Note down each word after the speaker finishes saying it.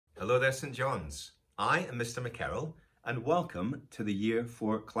Hello there, St John's. I am Mr. McKerrell and welcome to the Year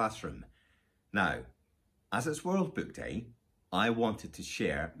 4 classroom. Now, as it's World Book Day, I wanted to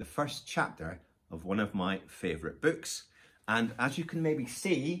share the first chapter of one of my favourite books. And as you can maybe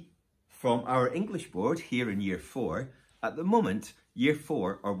see from our English board here in Year 4, at the moment, Year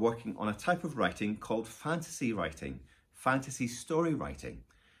 4 are working on a type of writing called fantasy writing, fantasy story writing.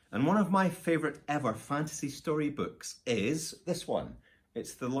 And one of my favourite ever fantasy story books is this one.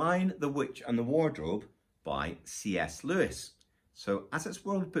 It's The Lion, the Witch and the Wardrobe by C.S. Lewis. So as it's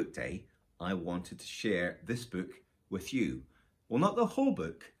World Book Day, I wanted to share this book with you. Well, not the whole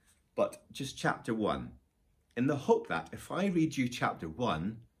book, but just chapter 1. In the hope that if I read you chapter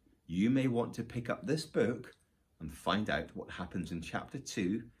 1, you may want to pick up this book and find out what happens in chapter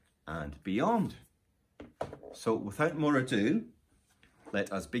 2 and beyond. So without more ado,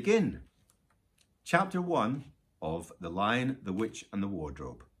 let us begin. Chapter 1 of The Lion, the Witch and the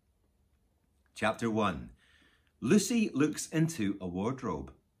Wardrobe. Chapter 1. Lucy looks into a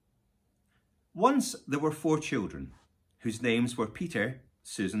wardrobe. Once there were 4 children, whose names were Peter,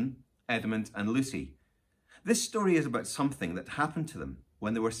 Susan, Edmund and Lucy. This story is about something that happened to them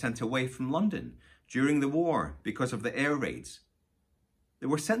when they were sent away from London during the war because of the air raids. They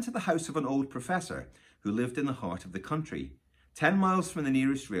were sent to the house of an old professor who lived in the heart of the country, 10 miles from the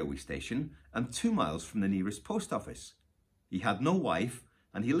nearest railway station and 2 miles from the nearest post office. He had no wife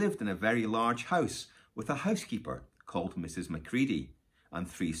and he lived in a very large house with a housekeeper called Mrs. McCready and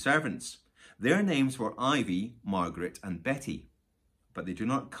 3 servants. Their names were Ivy, Margaret and Betty, but they do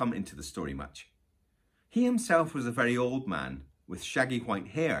not come into the story much. He himself was a very old man with shaggy white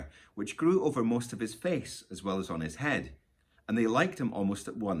hair which grew over most of his face as well as on his head, and they liked him almost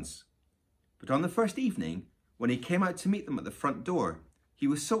at once. But on the first evening, when he came out to meet them at the front door, he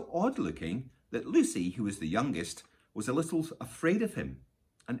was so odd-looking that Lucy, who was the youngest, was a little afraid of him,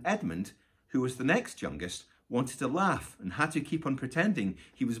 and Edmund, who was the next youngest, wanted to laugh and had to keep on pretending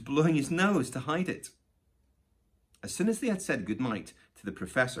he was blowing his nose to hide it. As soon as they had said goodnight to the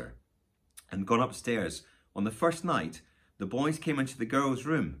professor and gone upstairs on the first night, the boys came into the girls'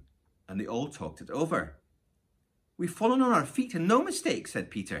 room and they all talked it over. "We've fallen on our feet and no mistake," said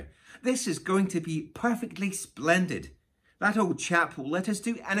Peter. "This is going to be perfectly splendid. That old chap will let us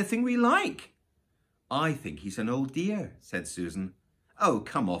do anything we like." "I think he's an old dear," said Susan. "Oh,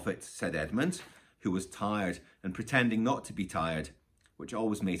 come off it," said Edmund, who was tired and pretending not to be tired, which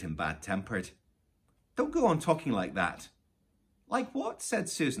always made him bad-tempered. "Don't go on talking like that." "Like what?" said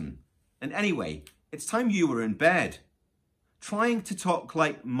Susan. "And anyway, it's time you were in bed." "Trying to talk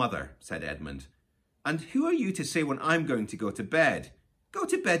like mother," said Edmund. "And who are you to say when I'm going to go to bed? Go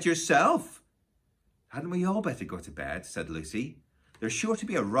to bed yourself." "Hadn't we all better go to bed?" said Lucy. "There's sure to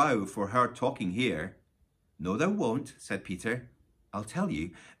be a row for her talking here." "No, there won't," said Peter. "I'll tell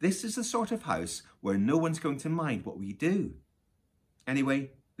you, this is the sort of house where no one's going to mind what we do.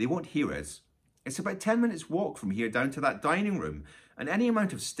 Anyway, they won't hear us. It's about 10 minutes walk from here down to that dining room and any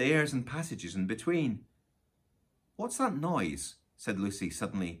amount of stairs and passages in between." "What's that noise?" said Lucy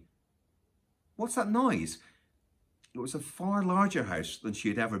suddenly. "What's that noise?" It was a far larger house than she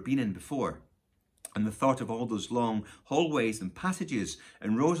had ever been in before, and the thought of all those long hallways and passages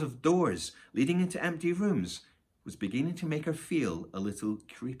and rows of doors leading into empty rooms was beginning to make her feel a little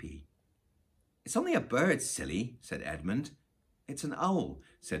creepy. "It's only a bird, silly," said Edmund. "It's an owl,"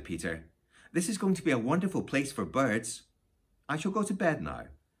 said Peter. "This is going to be a wonderful place for birds. I shall go to bed now.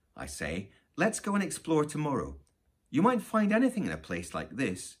 I say, let's go and explore tomorrow. You might find anything in a place like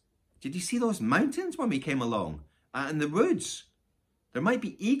this. Did you see those mountains when we came along? And the woods? There might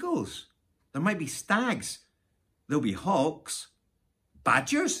be eagles. There might be stags. There'll be hawks."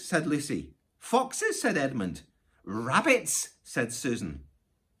 "Badgers," said Lucy. "Foxes," said Edmund. "Rabbits," said Susan.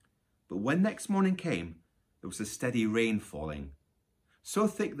 But when next morning came, there was a steady rain falling, so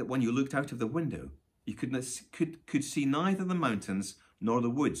thick that when you looked out of the window, you could see neither the mountains nor the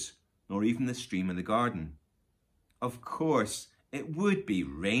woods, nor even the stream in the garden. "Of course, it would be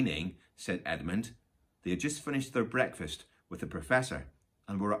raining," said Edmund. They had just finished their breakfast with the professor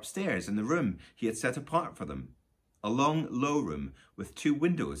and were upstairs in the room he had set apart for them, a long, low room with 2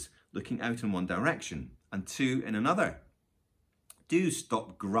 windows looking out in one direction and 2 in another. "Do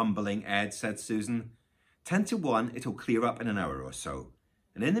stop grumbling, Ed," said Susan. 10 to 1, it'll clear up in an hour or so.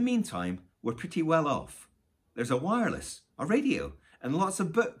 And in the meantime, we're pretty well off. There's a wireless, a radio, and lots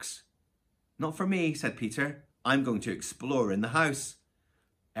of books." "Not for me," said Peter. "I'm going to explore in the house."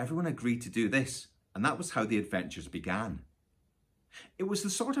 Everyone agreed to do this, and that was how the adventures began. It was the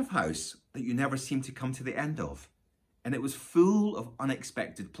sort of house that you never seemed to come to the end of, and it was full of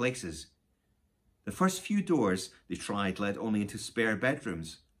unexpected places. The first few doors they tried led only into spare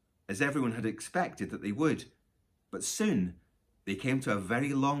bedrooms, as everyone had expected that they would. But soon they came to a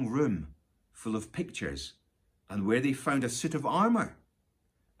very long room full of pictures, and where they found a suit of armour.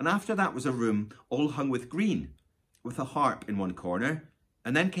 And after that was a room all hung with green, with a harp in one corner,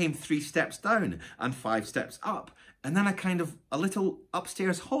 and then came 3 steps down and 5 steps up, and then a little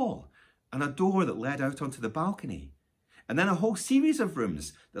upstairs hall, and a door that led out onto the balcony, and then a whole series of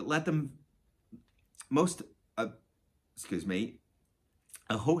rooms that led them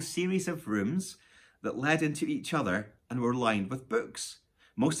a whole series of rooms that led into each other and were lined with books,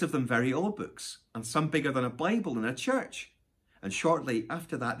 most of them very old books, and some bigger than a Bible in a church. And shortly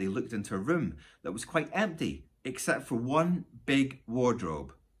after that, they looked into a room that was quite empty, except for one big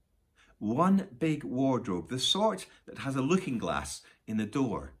wardrobe. One big wardrobe, the sort that has a looking glass in the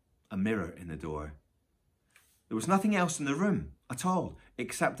door, a mirror in the door. There was nothing else in the room at all,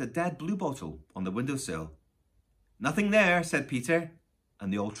 except a dead blue bottle on the windowsill. "Nothing there," said Peter,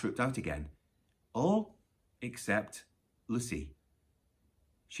 and they all trooped out again. All except Lucy.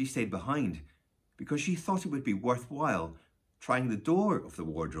 She stayed behind because she thought it would be worthwhile trying the door of the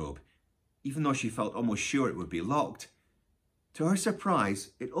wardrobe, even though she felt almost sure it would be locked. To her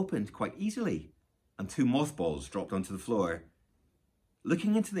surprise, it opened quite easily, and 2 mothballs dropped onto the floor.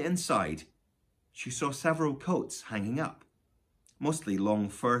 Looking into the inside, she saw several coats hanging up, mostly long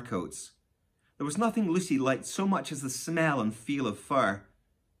fur coats. There was nothing Lucy liked so much as the smell and feel of fur.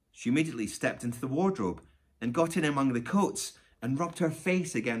 She immediately stepped into the wardrobe and got in among the coats and rubbed her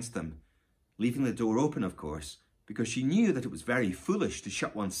face against them, leaving the door open, of course, because she knew that it was very foolish to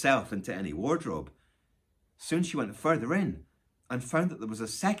shut oneself into any wardrobe. Soon she went further in and found that there was a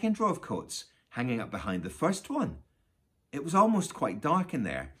second row of coats hanging up behind the first one. It was almost quite dark in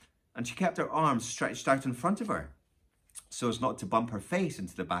there, and she kept her arms stretched out in front of her, so as not to bump her face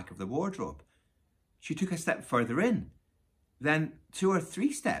into the back of the wardrobe. She took a step further in, then 2 or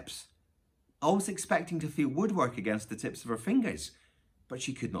 3 steps, always expecting to feel woodwork against the tips of her fingers, but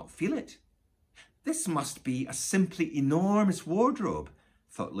she could not feel it. This must be a simply enormous wardrobe,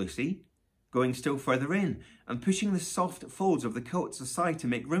 thought Lucy, going still further in and pushing the soft folds of the coats aside to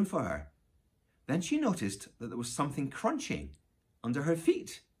make room for her. Then she noticed that there was something crunching under her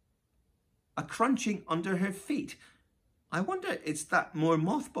feet. A crunching under her feet. "I wonder it's that more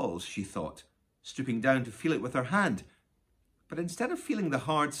mothballs," she thought, stooping down to feel it with her hand. But instead of feeling the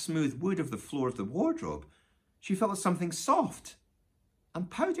hard, smooth wood of the floor of the wardrobe, she felt something soft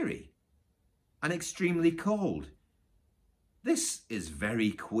and powdery and extremely cold. "This is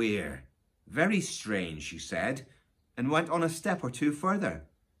very queer, very strange," she said, and went on a step or 2 further.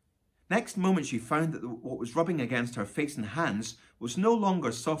 Next moment she found that what was rubbing against her face and hands was no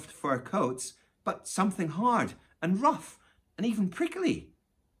longer soft fur coats, but something hard and rough and even prickly.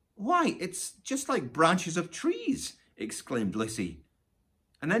 "Why, it's just like branches of trees," exclaimed Lucy.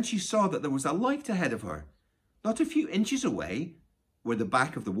 And then she saw that there was a light ahead of her, not a few inches away, where the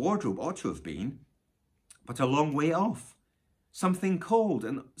back of the wardrobe ought to have been, but a long way off. Something cold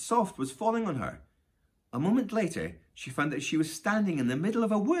and soft was falling on her. A moment later, she found that she was standing in the middle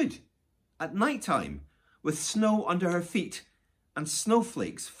of a wood, at night time, with snow under her feet and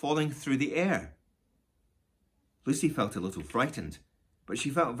snowflakes falling through the air. Lucy felt a little frightened, but she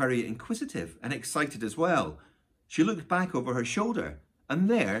felt very inquisitive and excited as well. She looked back over her shoulder, and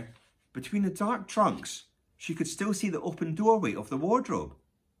there, between the dark trunks, she could still see the open doorway of the wardrobe,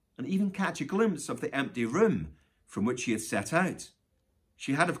 and even catch a glimpse of the empty room from which she had set out.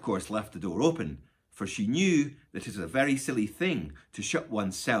 She had, of course, left the door open, for she knew that it is a very silly thing to shut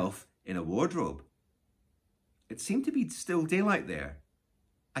oneself in a wardrobe. It seemed to be still daylight there.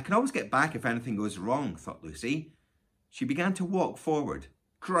 "I can always get back if anything goes wrong," thought Lucy. She began to walk forward,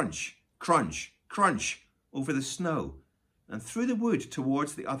 crunch, crunch, crunch, over the snow, and through the wood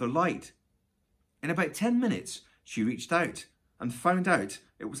towards the other light. In about 10 minutes, she reached out and found out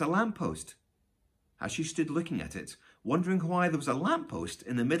it was a lamppost. As she stood looking at it, wondering why there was a lamppost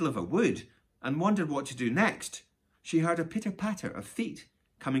in the middle of a wood, and wondered what to do next, she heard a pitter-patter of feet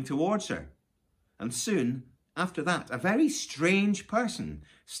coming towards her. And soon after that, a very strange person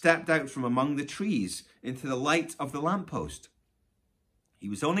stepped out from among the trees into the light of the lamppost. He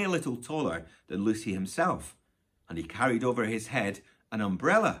was only a little taller than Lucy himself, and he carried over his head an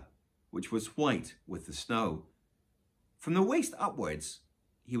umbrella, which was white with the snow. From the waist upwards,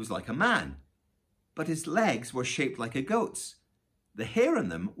 he was like a man, but his legs were shaped like a goat's. The hair on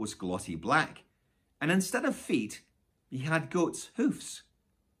them was glossy black, and instead of feet, he had goat's hoofs.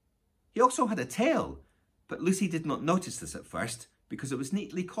 He also had a tail, but Lucy did not notice this at first because it was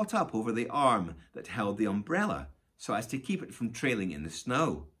neatly caught up over the arm that held the umbrella so as to keep it from trailing in the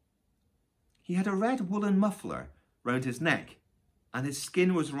snow. He had a red woolen muffler round his neck, and his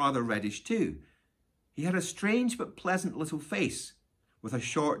skin was rather reddish too. He had a strange but pleasant little face, with a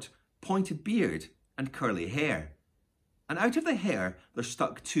short, pointed beard and curly hair. And out of the hair there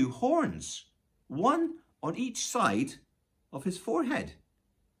stuck 2 horns, one on each side of his forehead.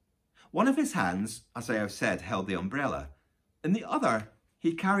 One of his hands, as I have said, held the umbrella. In the other,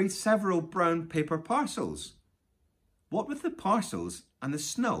 he carried several brown paper parcels. What with the parcels and the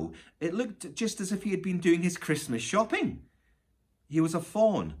snow, it looked just as if he had been doing his Christmas shopping. He was a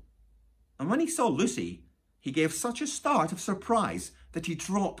faun, and when he saw Lucy, he gave such a start of surprise that he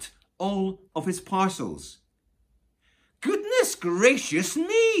dropped all of his parcels. "Goodness gracious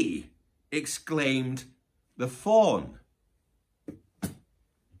me!" exclaimed the faun.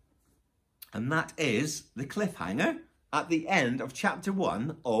 And that is the cliffhanger at the end of chapter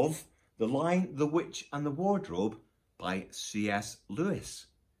 1 of The Lion, the Witch and the Wardrobe by C.S. Lewis.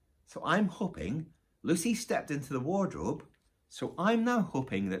 So I'm hoping Lucy stepped into the wardrobe. So I'm now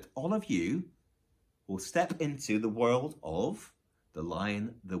hoping that all of you will step into the world of The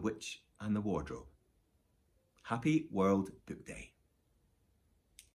Lion, the Witch and the Wardrobe. Happy World Book Day.